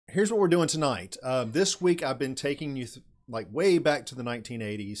here's what we're doing tonight. This week I've been taking you like way back to the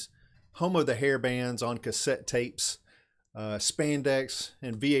 1980s, home of the hair bands on cassette tapes, spandex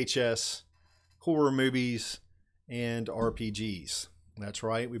and VHS, horror movies, and RPGs. That's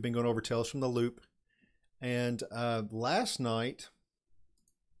right, we've been going over Tales from the Loop. And last night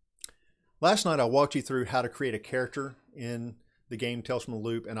I walked you through how to create a character in the game Tales from the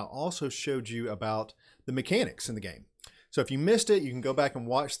Loop, and I also showed you about the mechanics in the game. So if you missed it, you can go back and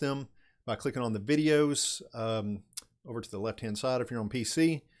watch them by clicking on the videos over to the left-hand side if you're on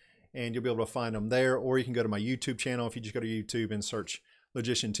PC, and you'll be able to find them there. Or you can go to my YouTube channel. If you just go to YouTube and search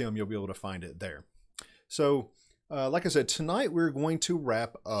Logician Tim, you'll be able to find it there. So like I said, tonight we're going to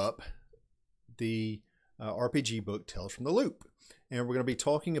wrap up the RPG book Tales from the Loop, and we're going to be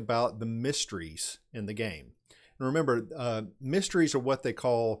talking about the mysteries in the game. And remember, mysteries are what they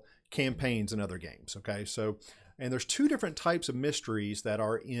call campaigns in other games. Okay, so and there's two different types of mysteries that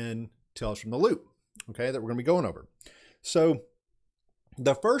are in Tales from the Loop, okay, that we're going to be going over. So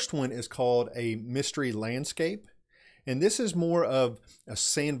the first one is called a mystery landscape, and this is more of a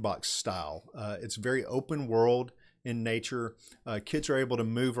sandbox style. It's very open world in nature. Kids are able to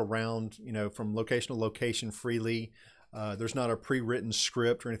move around, you know, from location to location freely. There's not a pre-written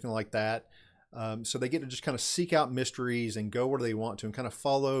script or anything like that. So they get to just kind of seek out mysteries and go where they want to and kind of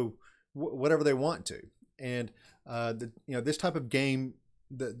follow whatever they want to. And this type of game,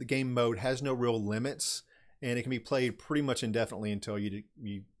 the game mode has no real limits, and it can be played pretty much indefinitely until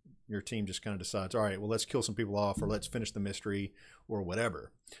your team just kind of decides, all right, well, let's kill some people off, or let's finish the mystery, or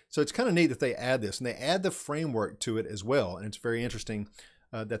whatever. So it's kind of neat that they add this, and they add the framework to it as well, and it's very interesting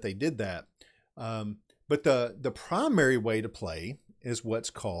that they did that. But the primary way to play is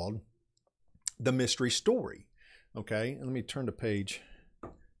what's called the mystery story. Okay, and let me turn the page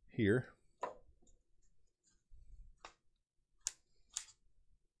here.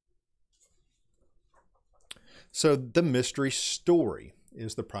 So the mystery story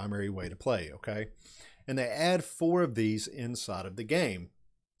is the primary way to play, okay? And they add 4 of these inside of the game.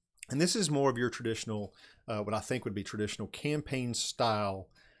 And this is more of your traditional, what I think would be traditional campaign style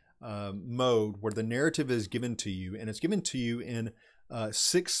mode, where the narrative is given to you, and it's given to you in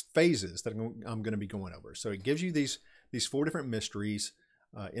 6 phases that I'm going to be going over. So it gives you these 4 different mysteries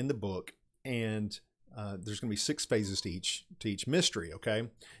in the book, and there's going to be 6 phases to each mystery, okay?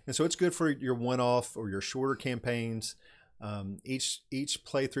 And so it's good for your one-off or your shorter campaigns. Each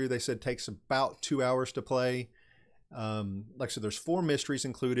playthrough, they said, takes about 2 hours to play. Like I said, there's 4 mysteries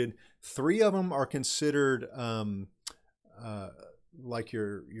included. 3 of them are considered like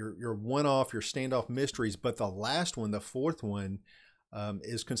your one-off, your standoff mysteries, but the last one, the 4th one,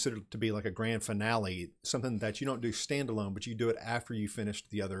 is considered to be like a grand finale, something that you don't do standalone, but you do it after you finish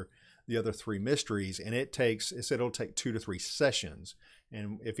the other 3 mysteries. And it said it'll take 2 to 3 sessions,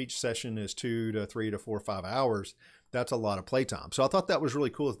 and if each session is 2 to 3 to 4 or 5 hours, that's a lot of playtime. So I thought that was really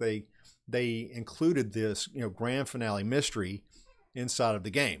cool that they included this, you know, grand finale mystery inside of the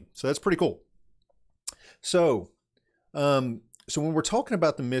game. So that's pretty cool. So so when we're talking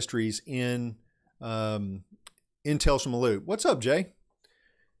about the mysteries in Tales from the Loop, what's up, Jay?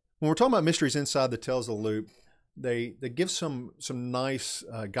 When we're talking about mysteries inside the Tales of the Loop, they give some nice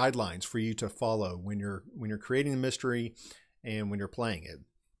guidelines for you to follow when you're creating the mystery and when you're playing it.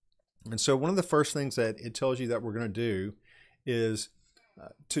 And so one of the first things that it tells you that we're going to do is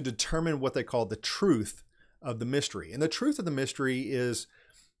to determine what they call the truth of the mystery. And the truth of the mystery is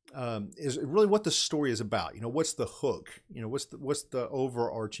really what the story is about. You know, what's the hook? You know, what's the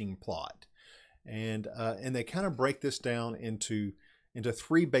overarching plot? And they kind of break this down into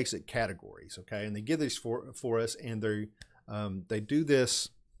 3 basic categories, okay? And they give these for us, and they do this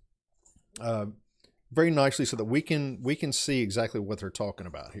very nicely so that we can see exactly what they're talking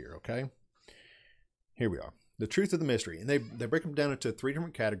about here, okay? Here we are. The truth of the mystery. And they break them down into 3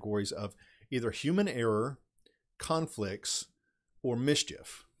 different categories of either human error, conflicts, or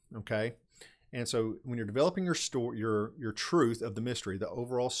mischief, okay? And so when you're developing your story, your truth of the mystery, the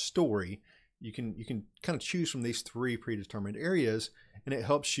overall story, you can kind of choose from these 3 predetermined areas, and it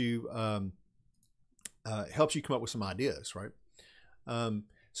helps you come up with some ideas, right?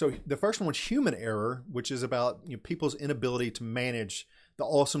 So the first one's human error, which is about, you know, people's inability to manage the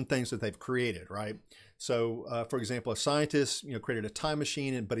awesome things that they've created, right? So for example, a scientist, you know, created a time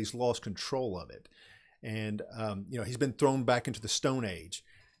machine, but he's lost control of it, and you know, he's been thrown back into the Stone Age.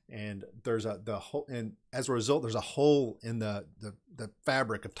 And there's and as a result, there's a hole in the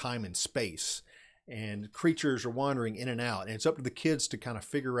fabric of time and space, and creatures are wandering in and out. And it's up to the kids to kind of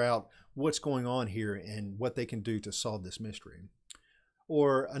figure out what's going on here and what they can do to solve this mystery.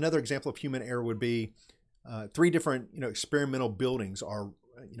 Or another example of human error would be 3 different, experimental buildings are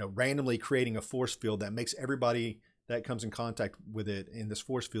randomly creating a force field that makes everybody that comes in contact with it in this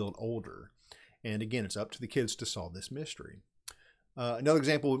force field older. And again, it's up to the kids to solve this mystery. Another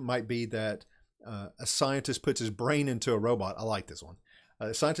example might be that a scientist puts his brain into a robot. I like this one.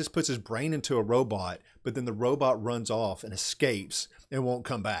 A scientist puts his brain into a robot, but then the robot runs off and escapes and won't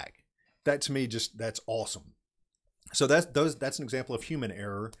come back. That to me, that's awesome. So that's an example of human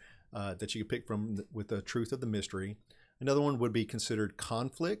error that you could pick from with the truth of the mystery. Another one would be considered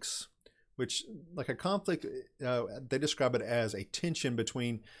conflicts, which, like a conflict, they describe it as a tension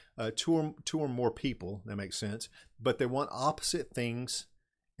between two or more people. That makes sense. But they want opposite things,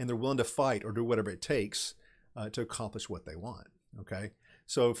 and they're willing to fight or do whatever it takes to accomplish what they want. Okay.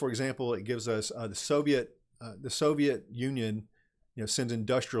 So, for example, it gives us the Soviet Union, sends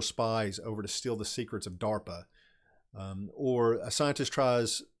industrial spies over to steal the secrets of DARPA, or a scientist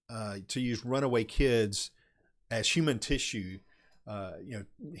tries to use runaway kids as human tissue.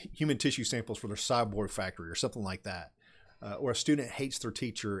 Human tissue samples for their cyborg factory or something like that. Or a student hates their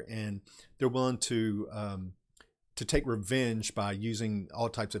teacher and they're willing to take revenge by using all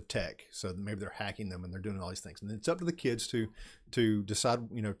types of tech. So maybe they're hacking them and they're doing all these things. And it's up to the kids to decide,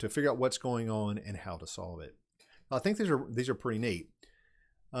 to figure out what's going on and how to solve it. I think these are pretty neat.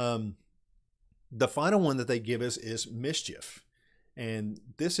 The final one that they give us is mischief. And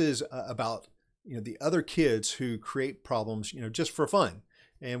this is about the other kids who create problems, just for fun.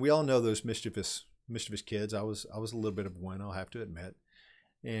 And we all know those mischievous kids. I was a little bit of one, I'll have to admit.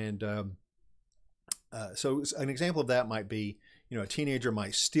 And so an example of that might be, a teenager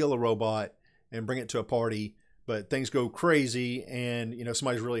might steal a robot and bring it to a party, but things go crazy and,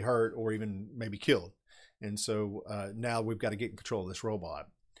 somebody's really hurt or even maybe killed. And so now we've got to get in control of this robot.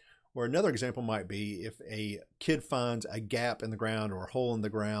 Or another example might be if a kid finds a gap in the ground or a hole in the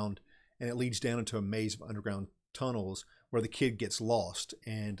ground, and it leads down into a maze of underground tunnels where the kid gets lost,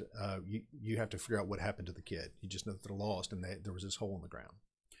 and you have to figure out what happened to the kid. You just know that they're lost and there was this hole in the ground.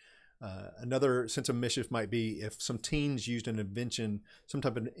 Another sense of mischief might be if some teens used some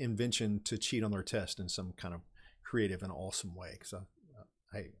type of invention to cheat on their test in some kind of creative and awesome way. So,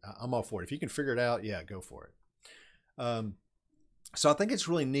 hey, I'm all for it. If you can figure it out, yeah, go for it. So I think it's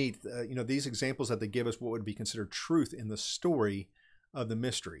really neat, these examples that they give us what would be considered truth in the story of the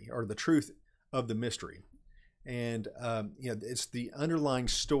mystery, or the truth of the mystery. And, it's the underlying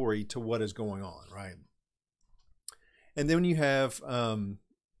story to what is going on, right? And then when you have,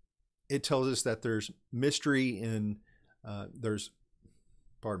 it tells us that there's mystery there's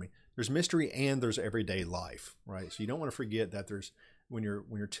mystery and there's everyday life, right? So you don't want to forget that when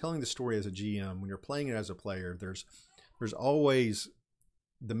you're telling the story as a GM, when you're playing it as a player, there's always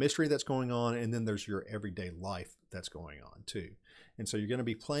the mystery that's going on, and then there's your everyday life that's going on too. And so you're going to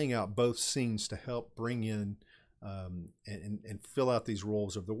be playing out both scenes to help bring in and fill out these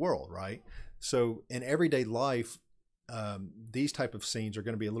roles of the world, right? So in everyday life, these type of scenes are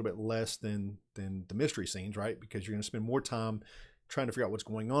going to be a little bit less than the mystery scenes, right? Because you're going to spend more time trying to figure out what's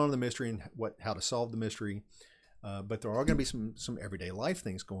going on in the mystery and how to solve the mystery. But there are going to be some everyday life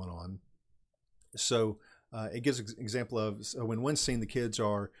things going on. So it gives an example of when one scene the kids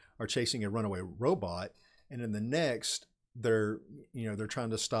are chasing a runaway robot, and in the next they're trying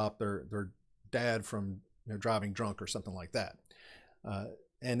to stop their dad from driving drunk or something like that.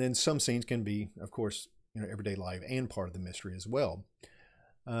 And then some scenes can be, of course, everyday life and part of the mystery as well.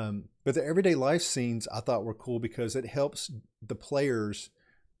 But the everyday life scenes I thought were cool because it helps the players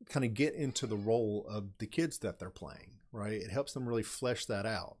kind of get into the role of the kids that they're playing, right? It helps them really flesh that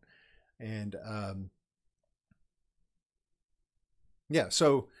out. And yeah,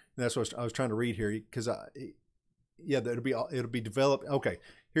 so that's what I was trying to read here, because it'll be developed. Okay,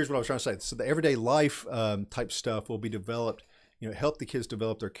 here's what I was trying to say. So the everyday life type stuff will be developed, help the kids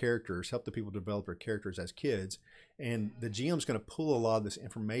develop their characters, help the people develop their characters as kids. And the GM's going to pull a lot of this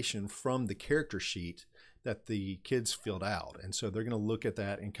information from the character sheet that the kids filled out. And so they're going to look at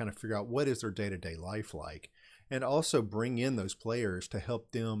that and kind of figure out what is their day-to-day life like, and also bring in those players to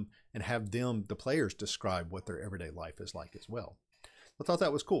help them and have them, the players, describe what their everyday life is like as well. I thought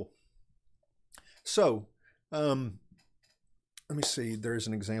that was cool. So let me see. There's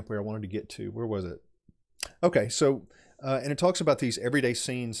an example here I wanted to get to. Where was it? Okay, so and it talks about these everyday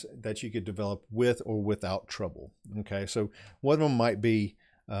scenes that you could develop with or without trouble. Okay, so one of them might be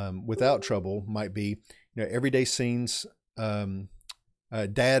without trouble. Might be everyday scenes.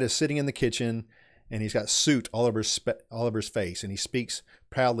 Dad is sitting in the kitchen and he's got soot all over his face, and he speaks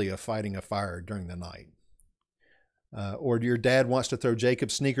proudly of fighting a fire during the night. Or your dad wants to throw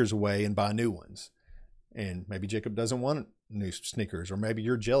Jacob's sneakers away and buy new ones, and maybe Jacob doesn't want new sneakers, or maybe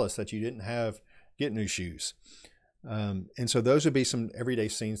you're jealous that you didn't get new shoes. And so those would be some everyday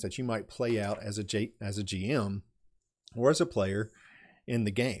scenes that you might play out as a GM or as a player in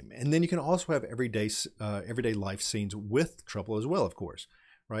the game. And then you can also have everyday life scenes with trouble as well, of course,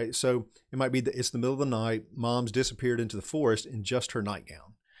 right? So it might be that it's the middle of the night, mom's disappeared into the forest in just her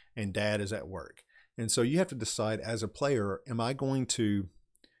nightgown, and dad is at work. And so you have to decide as a player, am I going to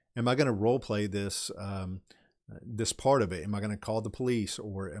role play this this part of it? Am I going to call the police,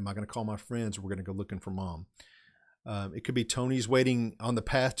 or am I going to call my friends? We're going to go looking for mom. It could be Tony's waiting on the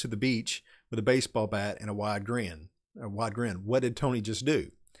path to the beach with a baseball bat and a wide grin. What did Tony just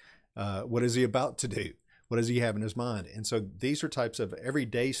do? What is he about to do? What does he have in his mind? And so these are types of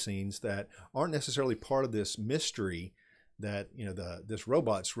everyday scenes that aren't necessarily part of this mystery that, you know, this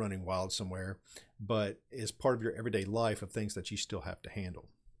robot's running wild somewhere, but is part of your everyday life of things that you still have to handle.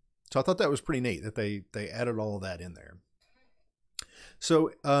 So I thought that was pretty neat that they added all of that in there.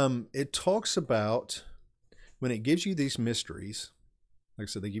 So it talks about when it gives you these mysteries, like I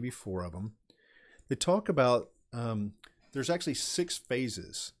said, they give you 4 of them. They talk about there's actually 6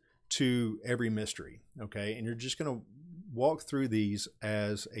 phases to every mystery, okay? And you're just going to walk through these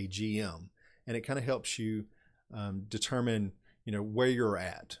as a GM, and it kind of helps you determine, you know, where you're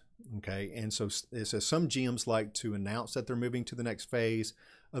at, okay? And so it says some GMs like to announce that they're moving to the next phase.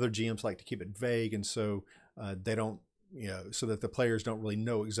 Other GMs like to keep it vague, and so they don't, you know, so that the players don't really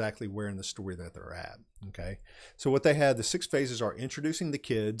know exactly where in the story that they're at, okay? So what they had, the 6 phases are introducing the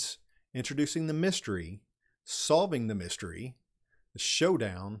kids, introducing the mystery, solving the mystery, the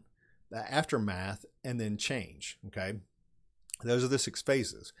showdown, the aftermath, and then change, okay? Those are the 6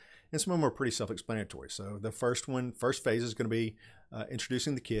 phases. And some of them are pretty self-explanatory. So the first phase is going to be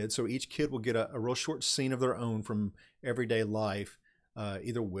introducing the kids. So each kid will get a real short scene of their own from everyday life,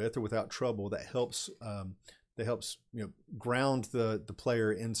 either with or without trouble, that helps you know, ground the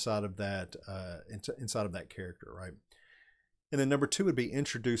player inside of that character, right? And then number 2 would be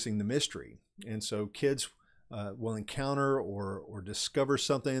introducing the mystery. And so kids will encounter or discover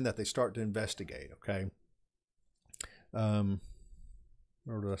something that they start to investigate, okay?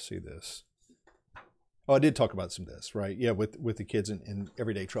 Where did I see this? Oh, I did talk about some of this, right? Yeah, with the kids in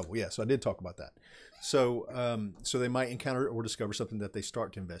everyday trouble. Yeah, so I did talk about that. So so they might encounter or discover something that they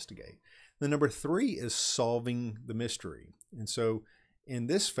start to investigate. Then number 3 is solving the mystery. And so in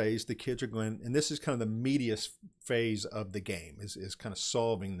this phase, the kids are going, and this is kind of the meatiest phase of the game, is kind of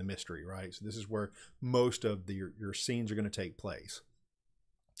solving the mystery, right? So this is where most of your scenes are going to take place.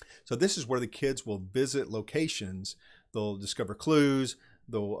 So this is where the kids will visit locations, they'll discover clues,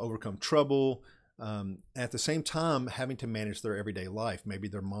 they'll overcome trouble, at the same time having to manage their everyday life. Maybe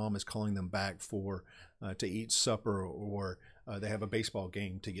their mom is calling them back for to eat supper, or they have a baseball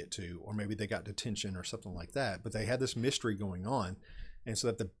game to get to, or maybe they got detention or something like that. But they had this mystery going on, and so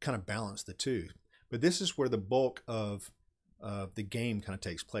they have to kind of balance the two. But this is where the bulk of the game kind of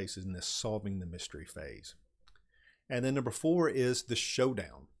takes place, is in this solving the mystery phase. And then number 4 is the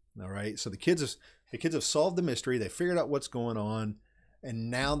showdown. All right, so the kids have solved the mystery, they figured out what's going on, and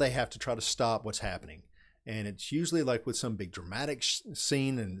now they have to try to stop what's happening. And it's usually like with some big dramatic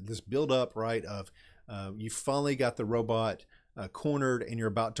scene and this build up, right, of you finally got the robot cornered, and you're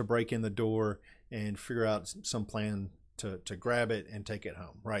about to break in the door and figure out some plan to grab it and take it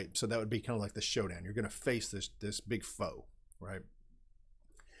home, right? So that would be kind of like the showdown. You're going to face this big foe, right?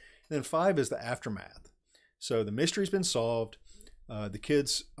 And then 5 is the aftermath. So the mystery's been solved. The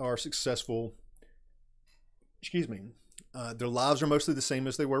kids are successful. Excuse me. Their lives are mostly the same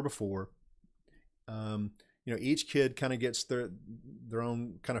as they were before. You know, each kid kind of gets their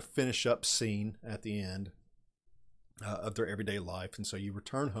own kind of finish up scene at the end of their everyday life. And so you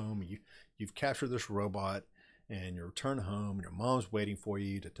return home, you've captured this robot, and you return home, and your mom's waiting for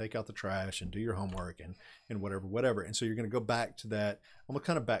you to take out the trash and do your homework and whatever. And so you're going to go back to that, almost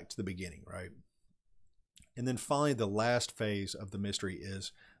kind of back to the beginning, right? And then finally, the last phase of the mystery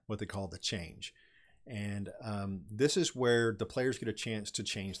is what they call the change. And this is where the players get a chance to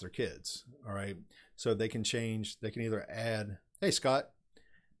change their kids. All right. So they can change, they can either add, hey, Scott,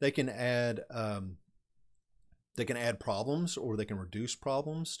 they can add problems, or they can reduce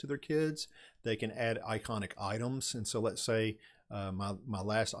problems to their kids. They can add iconic items. And so let's say my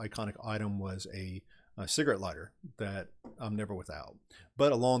last iconic item was a cigarette lighter that I'm never without.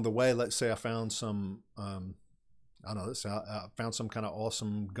 But along the way, let's say I found some, I don't know, I found some kind of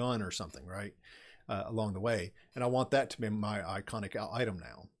awesome gun or something, right? Along the way, and I want that to be my iconic item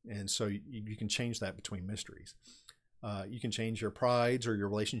now. And so you can change that between mysteries. You can change your prides or your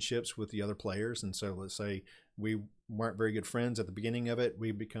relationships with the other players. And so let's say we weren't very good friends at the beginning of it,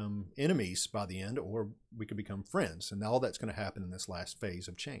 we become enemies by the end, or we could become friends. And all that's going to happen in this last phase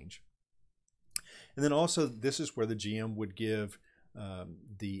of change. And then also, this is where the GM would give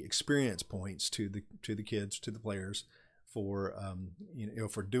the experience points to the kids, to the players, for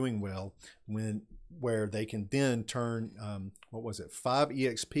for doing well, where they can then turn 5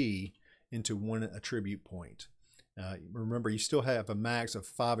 EXP into 1 attribute point. Remember, you still have a max of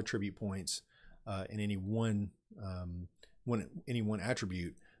 5 attribute points in any one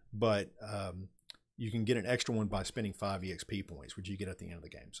attribute, but you can get an extra one by spending 5 EXP points, which you get at the end of the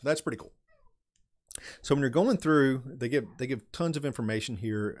game. So that's pretty cool. So when you're going through, they give tons of information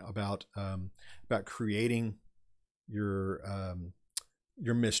here about creating your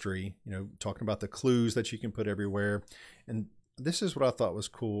mystery. Talking about the clues that you can put everywhere. And this is what I thought was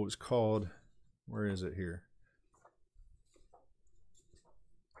cool. It's called, where is it here?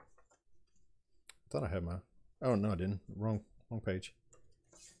 I thought I had my, oh no, I didn't. Wrong page.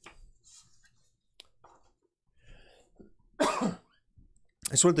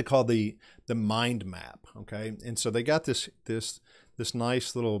 It's what they call the mind map, okay? And so they got this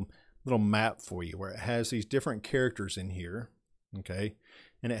nice little map for you where it has these different characters in here, okay?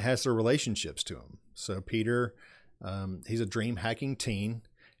 And it has their relationships to them. So Peter, he's a dream hacking teen,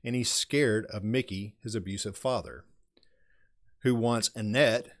 and he's scared of Mickey, his abusive father, who wants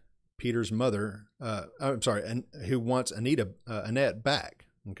Annette, Peter's mother, who wants Annette back,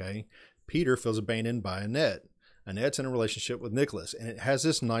 okay? Peter feels abandoned by Annette. Annette's in a relationship with Nicholas, and it has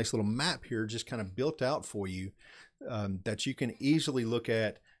this nice little map here just kind of built out for you that you can easily look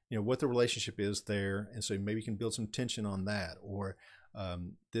at, what the relationship is there, and so maybe you can build some tension on that. Or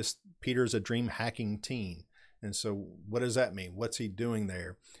this Peter's a dream hacking teen, and so what does that mean? What's he doing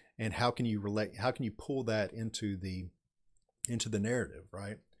there, and how can you relate? How can you pull that into the narrative,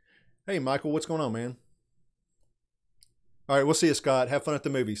 right? Hey, Michael, what's going on, man? All right, we'll see you, Scott. Have fun at the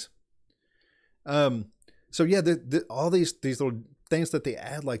movies. So yeah, all these little things that they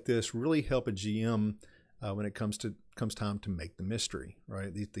add like this really help a GM when it comes time to make the mystery,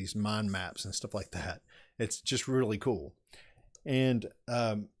 right? These mind maps and stuff like that. It's just really cool. And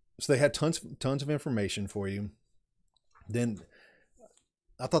so they had tons of information for you. Then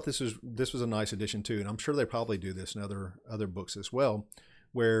I thought this was a nice addition too, and I'm sure they probably do this in other books as well,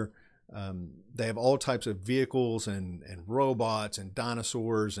 where they have all types of vehicles and robots and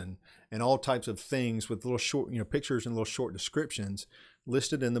dinosaurs and all types of things with little short, pictures and little short descriptions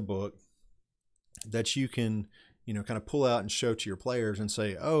listed in the book that you can, kind of pull out and show to your players and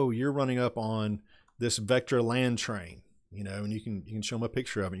say, oh, you're running up on this vector land train, and you can show them a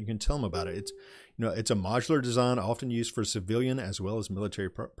picture of it. You can tell them about it. It's a modular design often used for civilian as well as military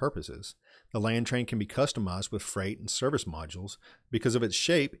purposes. The land train can be customized with freight and service modules. Because of its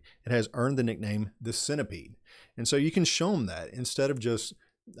shape, it has earned the nickname the centipede. And so you can show them that instead of just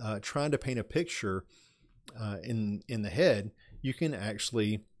trying to paint a picture in the head. You can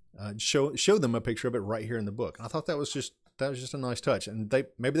actually show them a picture of it right here in the book. And I thought that was just a nice touch. And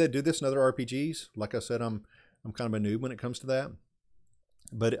maybe they do this in other RPGs. Like I said, I'm kind of a noob when it comes to that.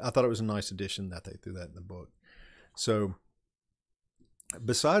 But I thought it was a nice addition that they threw that in the book. So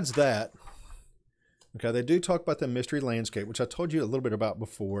besides that, okay, they do talk about the mystery landscape, which I told you a little bit about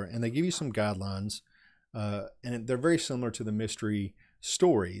before, and they give you some guidelines, and they're very similar to the mystery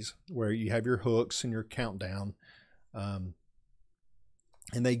stories, where you have your hooks and your countdown, and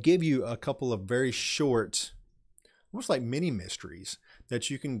they give you a couple of very short, almost like mini mysteries that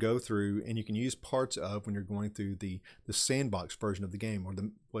you can go through and you can use parts of when you're going through the sandbox version of the game, or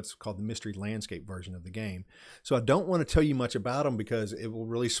what's called the mystery landscape version of the game. So I don't want to tell you much about them because it will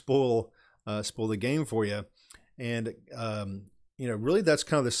really spoil the game for you. And really that's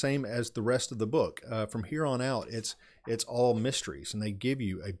kind of the same as the rest of the book. From here on out, it's all mysteries, and they give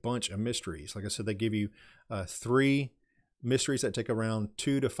you a bunch of mysteries. Like I said, they give you 3 mysteries that take around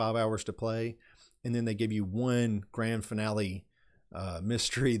 2 to 5 hours to play, and then they give you 1 grand finale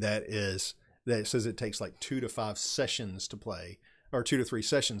mystery that says it takes like 2 to 5 sessions to play, or 2 to 3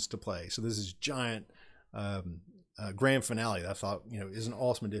 sessions to play. So this is giant grand finale that I thought is an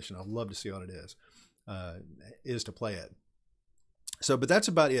awesome addition. I'd love to see what it is to play it. So, but that's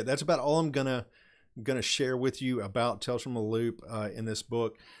about it. That's about all I'm gonna share with you about Tales from the Loop in this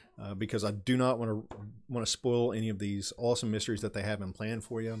book, because I do not want to spoil any of these awesome mysteries that they have in plan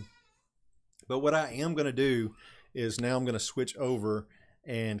for you. But what I am going to do is now I'm going to switch over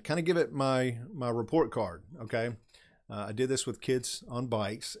and kind of give it my report card. Okay, I did this with kids on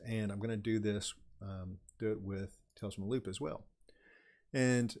bikes, and I'm going to do it with Tales from the Loop as well.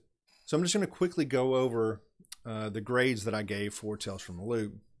 And so I'm just going to quickly go over the grades that I gave for Tales from the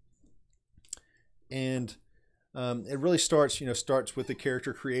Loop. And It really starts with the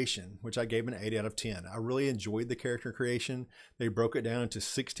character creation, which I gave an 8 out of 10. I really enjoyed the character creation. They broke it down into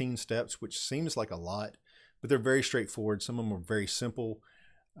 16 steps, which seems like a lot, but they're very straightforward. Some of them are very simple.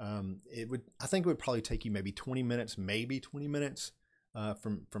 I think it would probably take you maybe 20 minutes,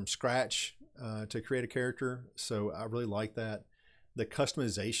 from scratch to create a character. So I really like that. The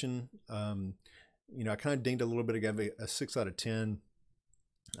customization, I kind of dinged a little bit. I gave it a 6 out of 10.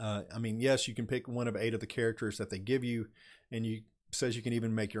 I mean, yes, you can pick one of 8 of the characters that they give you, and says you can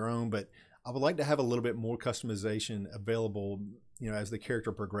even make your own, but I would like to have a little bit more customization available, as the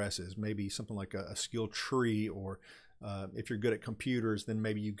character progresses. Maybe something like a skill tree, or if you're good at computers, then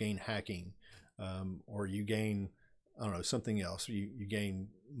maybe you gain hacking, or you gain, I don't know, something else. You gain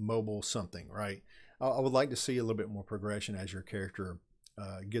mobile something, right? I would like to see a little bit more progression as your character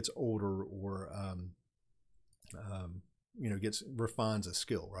gets older, or refines a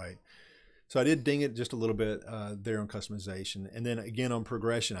skill, right? So I did ding it just a little bit there on customization. And then again on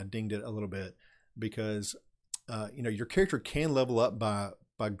progression, I dinged it a little bit because, your character can level up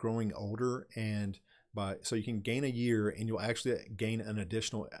by growing older, and so you can gain a year, and you'll actually gain an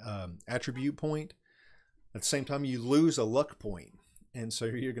additional attribute point. At the same time, you lose a luck point. And so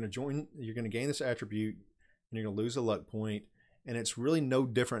you're going to gain this attribute, and you're going to lose a luck point. And it's really no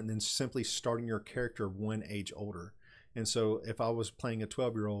different than simply starting your character 1 age older. And so if I was playing a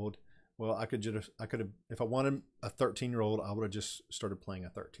 12-year-old, well, I could have, if I wanted a 13-year-old, I would have just started playing a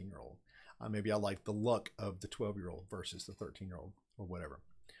 13-year-old. Maybe I like the luck of the 12-year-old versus the 13-year-old, or whatever.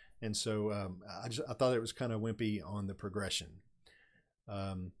 And so I thought it was kind of wimpy on the progression.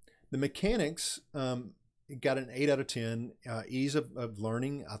 The mechanics, got an 8 out of 10. Ease of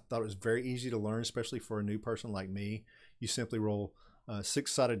learning, I thought it was very easy to learn, especially for a new person like me. You simply roll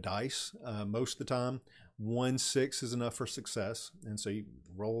 6-sided dice most of the time. 1 6 is enough for success, and so you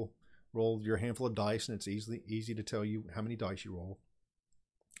roll your handful of dice, and it's easy to tell you how many dice you roll.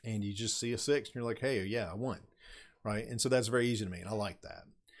 And you just see a 6, and you're like, hey, yeah, I won, right? And so that's very easy to me, and I like that.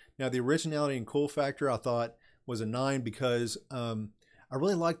 Now, the originality and cool factor I thought was a 9 because I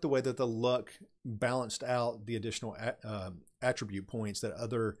really liked the way that the luck balanced out the additional attribute points that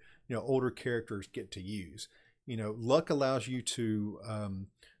other older characters get to use. Luck allows you to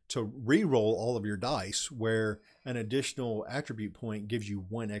re-roll all of your dice, where an additional attribute point gives you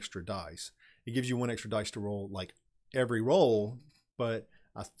 1 extra dice. It gives you 1 extra dice to roll like every roll, but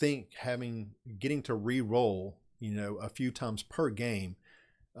I think getting to re-roll a few times per game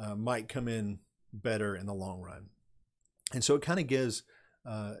might come in better in the long run. And so it kind of gives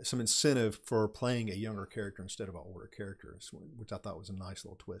some incentive for playing a younger character instead of an older character, which I thought was a nice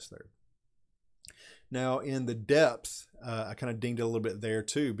little twist there. Now, in the depth, I kind of dinged it a little bit there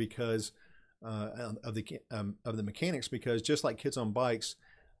too because of the mechanics. Because just like Kids on Bikes,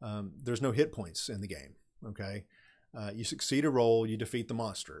 there's no hit points in the game. Okay, you succeed a roll, you defeat the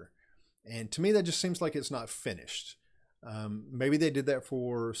monster, and to me that just seems like it's not finished. Maybe they did that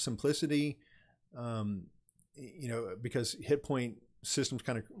for simplicity, because hit point systems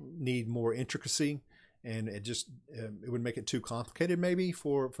kind of need more intricacy. And it would make it too complicated maybe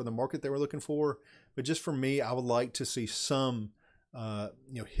for the market they were looking for. But just for me, I would like to see some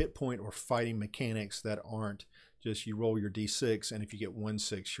hit point or fighting mechanics that aren't just you roll your d6, and if you get 1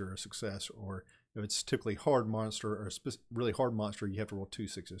 6, you're a success. Or if it's typically hard monster or a really hard monster, you have to roll 2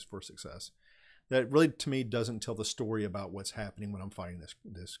 6s for success. That really, to me, doesn't tell the story about what's happening when I'm fighting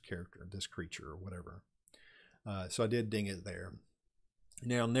this character, this creature, or whatever. So I did ding it there.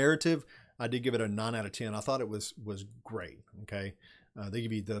 Now, narrative, I did give it a 9 out of 10. I thought it was great. Okay, they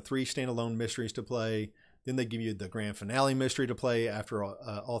give you the 3 standalone mysteries to play. Then they give you the grand finale mystery to play after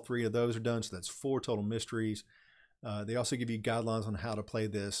all 3 of those are done. So that's 4 total mysteries. They also give you guidelines on how to play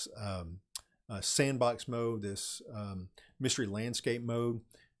this sandbox mode, this mystery landscape mode,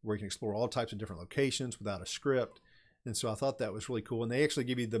 where you can explore all types of different locations without a script. And so I thought that was really cool. And they actually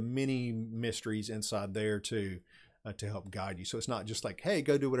give you the mini mysteries inside there too, to help guide you. So it's not just like, hey,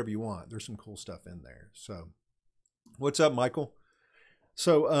 go do whatever you want. There's some cool stuff in there. So what's up, Michael?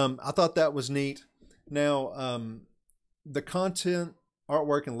 So I thought that was neat. Now, the content,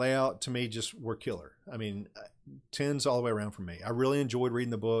 artwork, and layout to me just were killer. I mean, 10s all the way around for me. I really enjoyed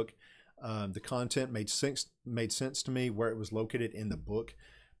reading the book. The content made sense to me. Where it was located in the book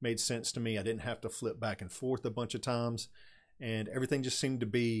made sense to me. I didn't have to flip back and forth a bunch of times, and everything just seemed to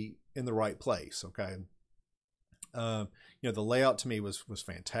be in the right place. Okay. The layout to me was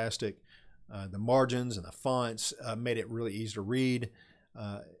fantastic. The margins and the fonts made it really easy to read.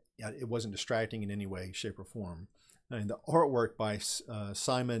 It wasn't distracting in any way, shape, or form. And the artwork by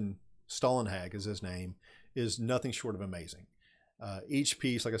Simon Stollenhag is his name, is nothing short of amazing. Each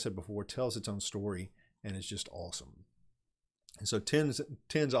piece, like I said before, tells its own story, and it's just awesome. And so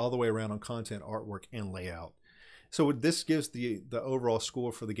 10s all the way around on content, artwork, and layout. So this gives the overall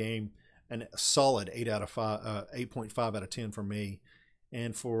score for the game a solid 8.5 out of 10 for me.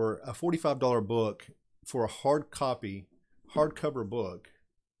 And for a $45 book, for a hardcover book,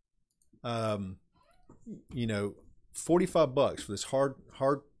 you know, $45 for this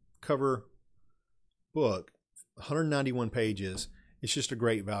hardcover book, 191 pages. It's just a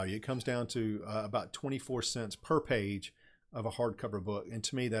great value. It comes down to about 24 cents per page of a hardcover book, and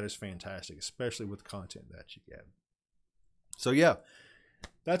to me that is fantastic, especially with the content that you get. So yeah,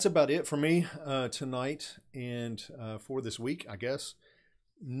 that's about it for me tonight and for this week, I guess.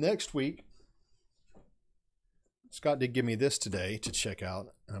 Next week, Scott did give me this today to check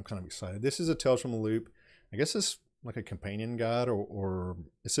out, and I'm kind of excited. This is a Tales from the Loop. I guess it's like a companion guide, or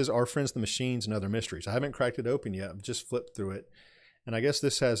it says Our Friends the Machines and Other Mysteries. I haven't cracked it open yet. I've just flipped through it. And I guess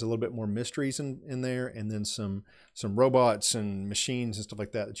this has a little bit more mysteries in there, and then some robots and machines and stuff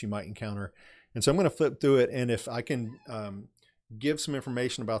like that you might encounter. And so I'm going to flip through it, and if I can give some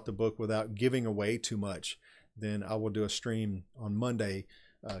information about the book without giving away too much, then I will do a stream on Monday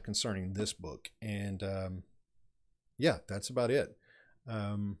concerning this book. And yeah, that's about it.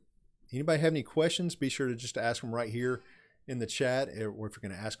 Anybody have any questions, be sure to just ask them right here in the chat, or if you're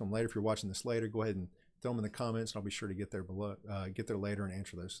going to ask them later, if you're watching this later, go ahead and throw them in the comments, and I'll be sure to get there later and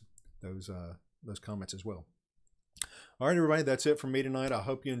answer those comments as well. All right, everybody, that's it from me tonight. I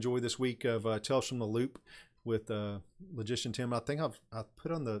hope you enjoyed this week of Tales from the Loop with Logician Tim. I think I've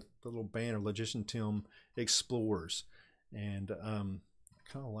put on the little banner, Logician Tim Explores, and I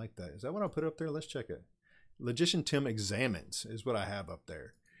kind of like that. Is that what I put up there? Let's check it. Logician Tim Examines is what I have up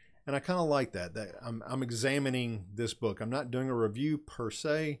there. And I kind of like that I'm examining this book. I'm not doing a review per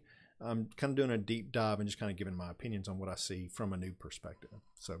se. I'm kind of doing a deep dive and just kind of giving my opinions on what I see from a new perspective.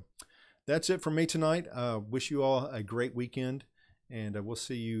 So that's it for me tonight. Wish you all a great weekend, and we'll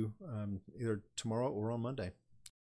see you either tomorrow or on Monday.